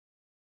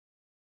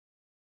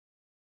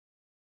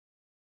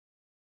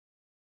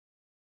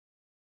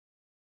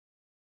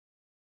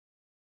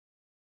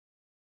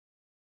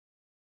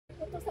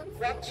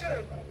Walk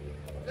 2.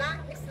 La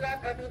Isla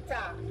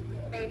Bonita,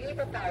美丽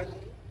的岛屿.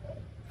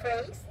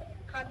 Phrase,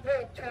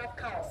 112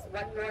 counts,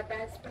 one more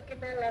dance,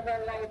 beginner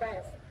level line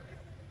dance.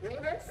 We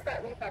will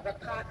start with our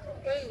part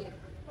A,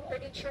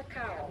 32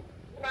 count.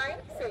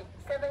 5, 6,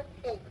 7,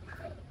 8.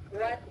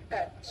 1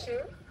 and 2,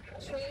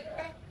 3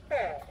 and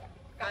 4.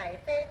 5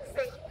 and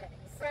 6,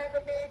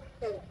 7 and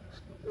 8.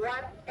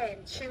 1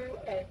 and 2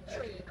 and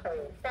 3,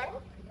 hold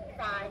 4.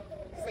 5,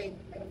 6,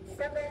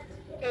 7,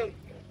 8.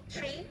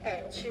 3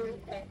 and 2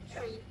 and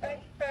 3 and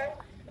 4.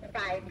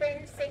 5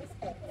 and 6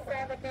 and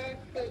 7 and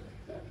 8.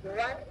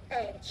 1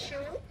 and 2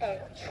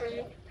 and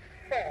 3,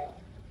 4.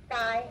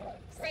 5,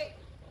 6,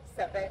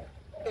 7,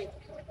 8.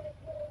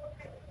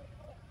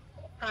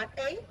 Part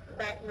A,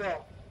 back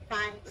row. 5,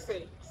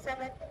 6,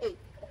 7, 8.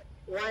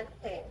 1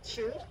 and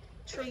 2,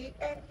 3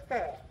 and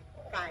 4.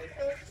 5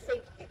 and 6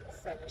 and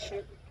 7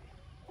 shoot.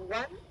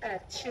 1 and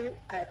 2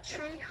 and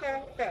 3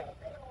 hold 4.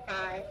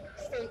 5,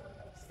 6,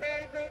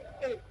 7,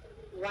 8.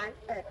 1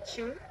 and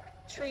 2,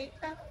 3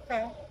 and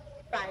 4.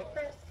 5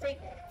 and 6,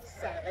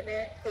 7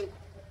 and 8.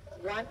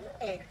 1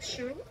 and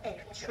 2 and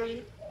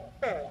 3,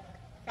 4.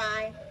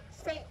 5,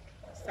 6,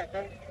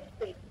 7,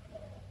 8.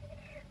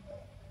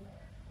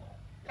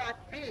 Part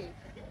B,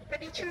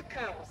 32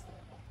 counts.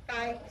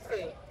 5,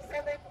 6,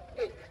 7,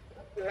 8.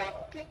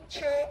 Rocking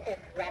chair and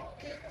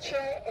rocking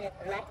chair and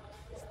rock.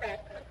 Step,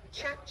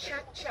 cha cha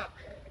cha.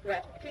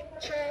 Rocking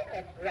chair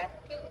and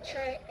rocking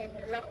chair and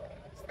rock.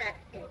 Step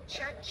and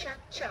cha cha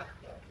cha.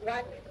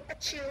 1,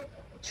 2,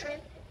 3,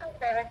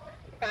 4,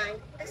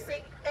 5,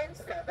 6, and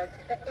 7,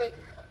 8.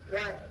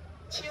 1,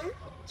 2,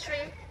 3,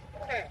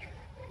 4,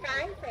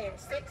 5, and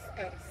 6,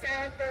 and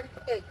 7,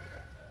 8.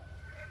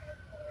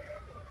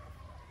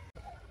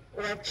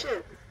 Round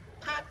 2,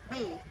 Part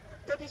B,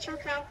 32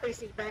 count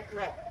facing back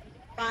row.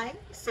 5,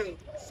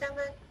 6, 7,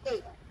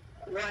 8.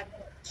 1,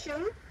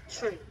 2,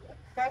 3,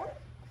 4,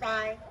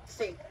 5,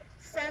 6,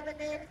 7,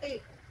 and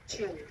 8.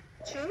 2,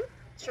 2,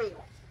 3,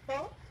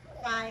 4,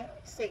 5,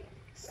 6,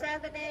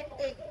 7, and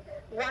 8.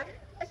 1,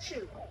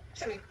 2,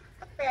 3,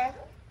 4,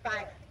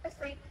 5,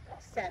 6,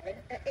 7,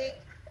 and 8.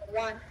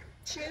 1,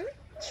 2,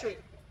 3,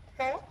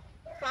 4,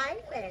 5,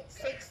 and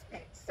 6,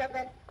 and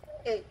 7,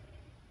 8.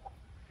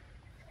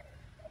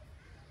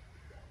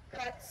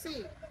 Part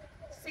C,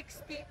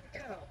 16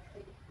 count.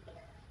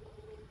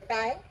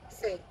 5,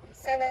 6,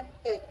 7,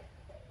 8.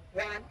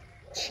 1,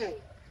 2,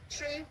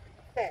 3,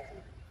 4,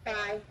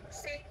 5,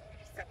 6,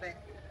 7,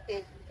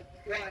 8.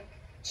 1,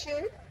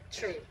 2,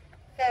 3,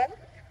 4,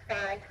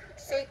 5,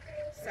 6,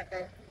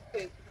 7,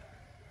 8.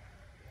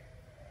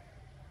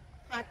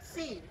 Part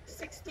C,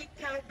 60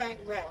 count back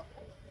row.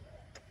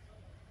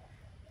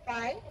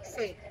 5,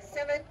 6,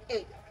 7,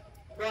 8.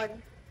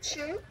 1,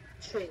 2,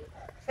 3,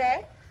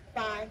 4,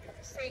 5,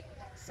 6,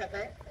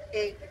 7,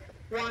 8.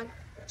 1,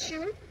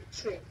 2,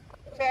 3,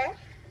 4,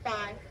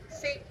 5,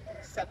 6,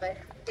 7,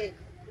 8.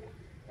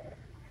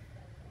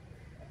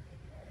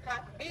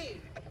 Part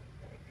B,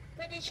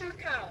 22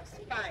 counts.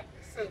 5,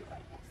 6,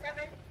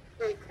 7,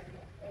 8.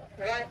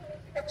 1,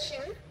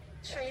 2,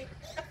 3,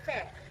 4,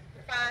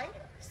 5,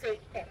 6,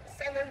 and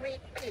 7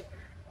 repeat.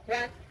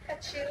 1,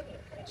 2,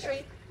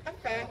 3,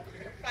 4,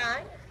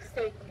 5,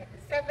 6,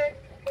 7,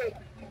 8.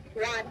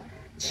 1,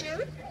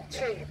 2,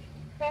 3,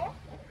 4,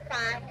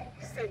 5,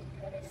 6,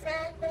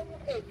 7,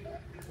 8.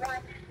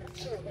 1,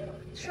 2,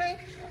 3,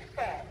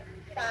 4,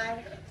 5,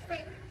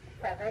 6,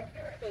 7,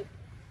 8.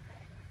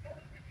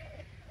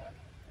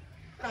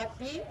 Part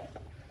B,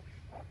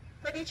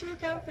 22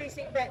 count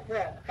facing back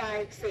row.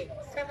 5, 6,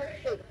 7,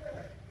 8.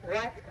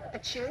 1,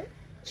 2,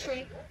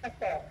 3,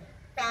 4,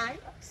 5,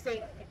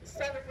 6,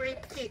 7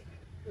 repeat.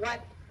 1,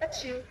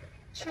 2,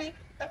 3,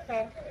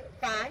 4,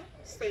 5,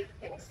 6,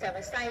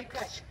 7 side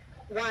touch.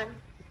 1,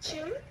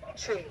 2,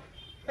 3,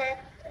 4,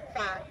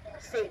 5,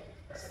 6,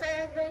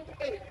 7,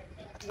 8.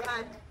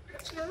 1,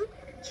 2,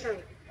 3,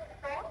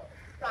 4,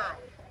 5,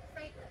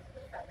 6,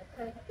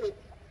 7, 8.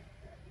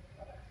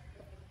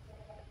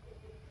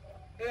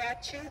 There are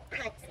 2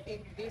 packs in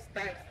this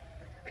dance.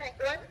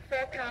 Pack 1,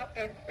 4 count,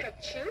 and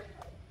pack 2,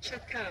 2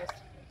 counts.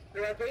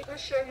 We are going to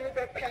show you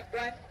the pack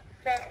 1,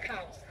 4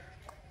 counts.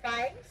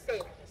 5,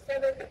 6,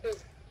 7,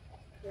 8.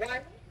 1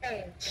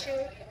 and 2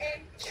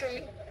 and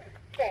 3,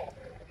 4.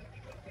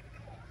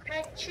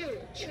 Pack 2,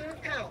 2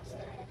 counts.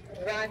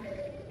 1,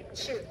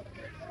 2.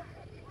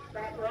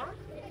 Back row.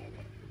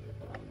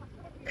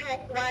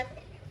 Pack 1,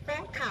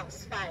 4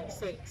 counts. 5,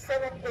 6,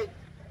 7, 8.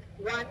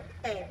 1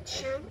 and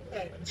 2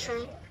 and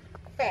 3,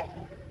 4.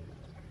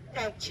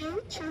 Pack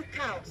 2, 2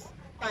 counts.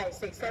 5,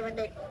 6, 7,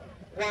 8.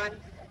 1,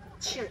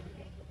 2.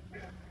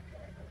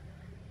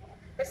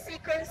 The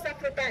sequence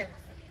of the dance.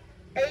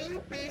 A,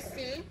 B,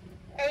 C,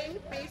 A,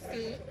 B,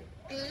 C,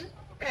 D,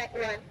 pack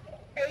 1,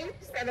 A,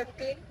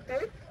 17,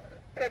 good,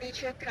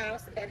 32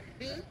 counts, and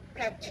B,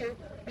 pack 2,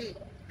 B.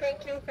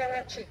 Thank you for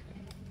watching.